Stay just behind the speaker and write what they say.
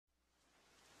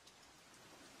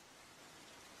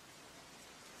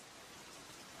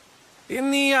In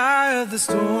the eye of the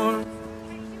storm,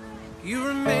 you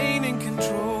remain in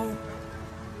control.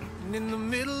 And in the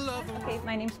middle of the... Okay,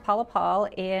 my name's Paula Paul,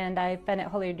 and I've been at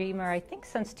Holy Redeemer, I think,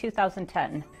 since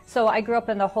 2010. So I grew up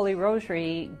in the Holy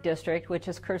Rosary district, which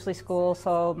is Kersley School.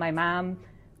 So my mom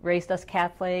raised us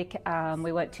Catholic.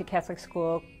 We went to Catholic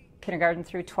school, kindergarten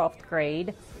through 12th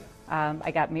grade.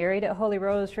 I got married at Holy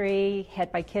Rosary,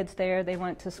 had my kids there, they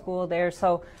went to school there,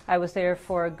 so I was there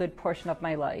for a good portion of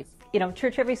my life. You know,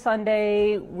 church every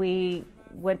Sunday, we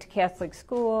went to Catholic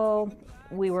school,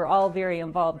 we were all very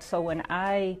involved, so when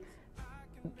I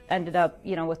ended up,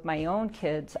 you know, with my own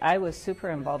kids, I was super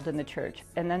involved in the church.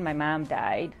 And then my mom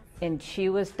died, and she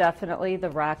was definitely the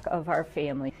rock of our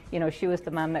family. You know, she was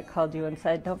the mom that called you and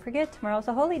said, "Don't forget, tomorrow's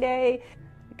a holy day."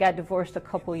 Got divorced a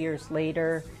couple years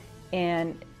later,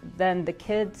 and then the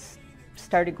kids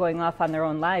started going off on their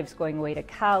own lives, going away to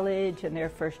college and their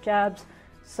first jobs.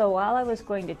 So while I was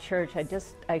going to church,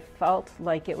 I felt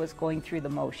like it was going through the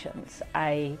motions.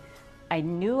 I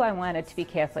knew I wanted to be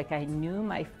Catholic. I knew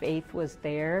my faith was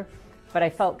there, but I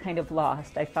felt kind of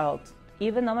lost. I felt,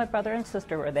 even though my brother and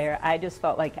sister were there, I just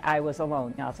felt like I was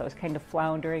alone. So I was kind of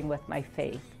floundering with my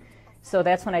faith. So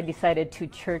that's when I decided to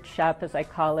church shop, as I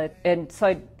call it. And so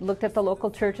I looked at the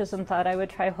local churches and thought I would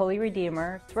try Holy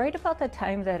Redeemer. It's right about the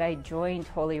time that I joined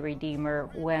Holy Redeemer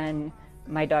when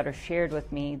my daughter shared with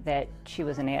me that she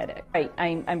was an addict.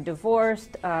 I'm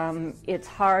divorced, it's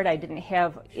hard, I didn't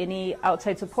have any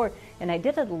outside support, and I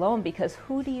did it alone because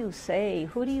who do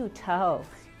you tell,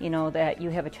 you know, that you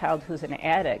have a child who's an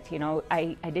addict? You know,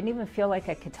 I didn't even feel like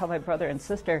I could tell my brother and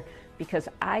sister because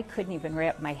I couldn't even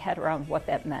wrap my head around what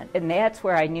that meant. And that's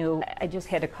where I knew I just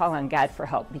had to call on God for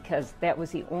help, because that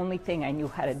was the only thing I knew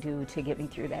how to do to get me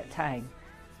through that time.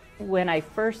 When I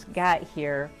first got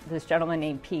here, this gentleman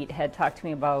named Pete had talked to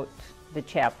me about the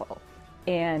chapel.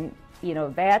 And, you know,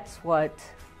 that's one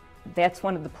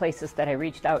of the places that I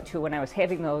reached out to when I was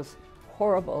having those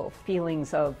horrible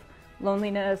feelings of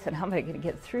loneliness and how am I going to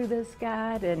get through this,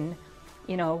 God? And,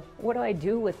 you know, what do I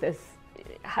do with this?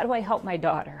 How do I help my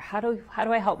daughter? How do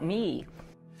I help me?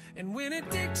 And when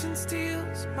addiction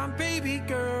steals my baby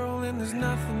girl and there's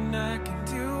nothing I can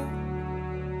do,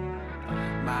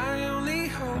 my only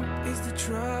hope is to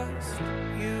trust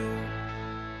you.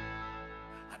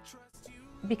 I trust you.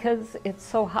 Because it's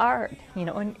so hard, you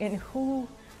know, and who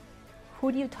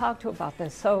do you talk to about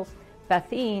this? So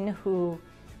Bethine, who,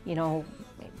 you know,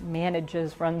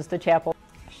 runs the chapel,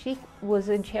 she was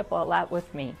in chapel a lot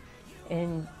with me,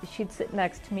 and she'd sit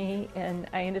next to me, and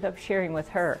I ended up sharing with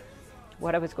her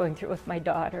what I was going through with my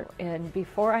daughter. And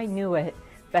before I knew it,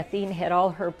 Bethine had all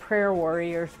her prayer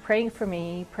warriors praying for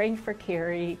me, praying for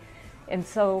Carrie. And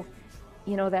so,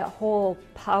 you know, that whole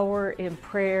power in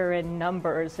prayer and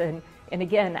numbers. And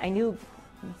again, I knew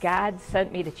God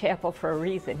sent me to chapel for a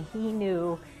reason. He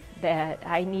knew that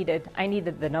I needed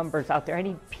the numbers out there. I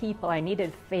need people, I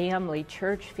needed family,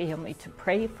 church family to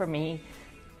pray for me,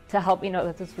 to help me know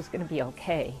that this was going to be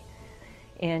okay.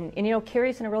 And you know,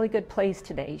 Carrie's in a really good place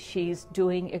today. She's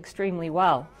doing extremely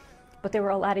well. But there were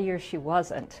a lot of years she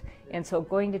wasn't. And so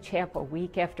going to chapel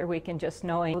week after week and just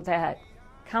knowing that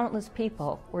countless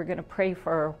people were going to pray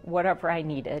for whatever I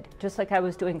needed, just like I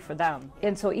was doing for them.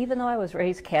 And so even though I was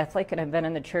raised Catholic and I've been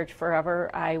in the church forever,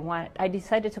 I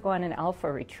decided to go on an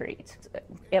Alpha retreat.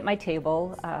 At my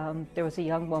table, there was a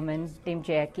young woman named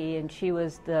Jackie, and she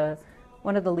was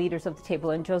one of the leaders of the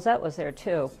table, and Josette was there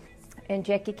too. And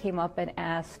Jackie came up and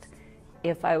asked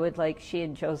if I would like she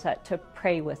and Josette to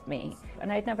pray with me.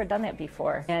 And I'd never done that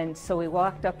before. And so we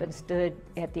walked up and stood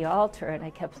at the altar, and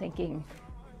I kept thinking,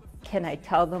 can I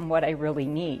tell them what I really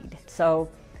need? So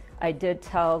I did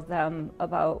tell them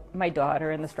about my daughter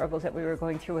and the struggles that we were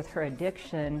going through with her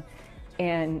addiction.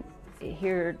 And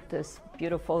here this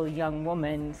beautiful young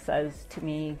woman says to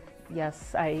me,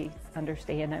 "Yes, I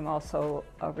understand. I'm also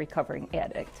a recovering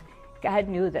addict." God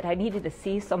knew that I needed to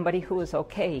see somebody who was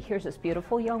okay. Here's this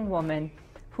beautiful young woman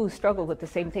who struggled with the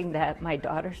same thing that my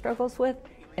daughter struggles with,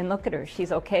 and look at her,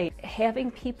 she's okay. Having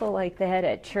people like that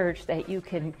at church that you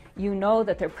know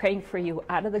that they're praying for you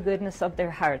out of the goodness of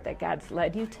their heart, that God's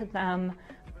led you to them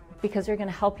because they're going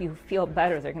to help you feel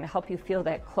better. They're going to help you feel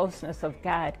that closeness of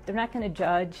God. They're not going to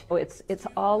judge. It's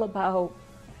all about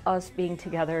us being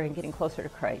together and getting closer to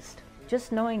Christ.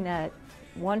 Just knowing that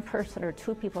one person or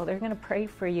two people, they're going to pray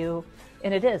for you,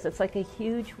 and it's like a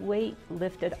huge weight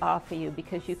lifted off of you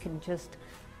because you can just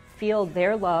feel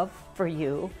their love for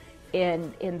you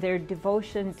and in their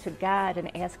devotion to God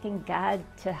and asking God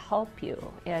to help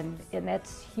you, and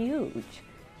that's huge.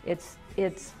 It's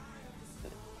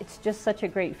just such a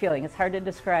great feeling. It's hard to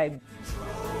describe.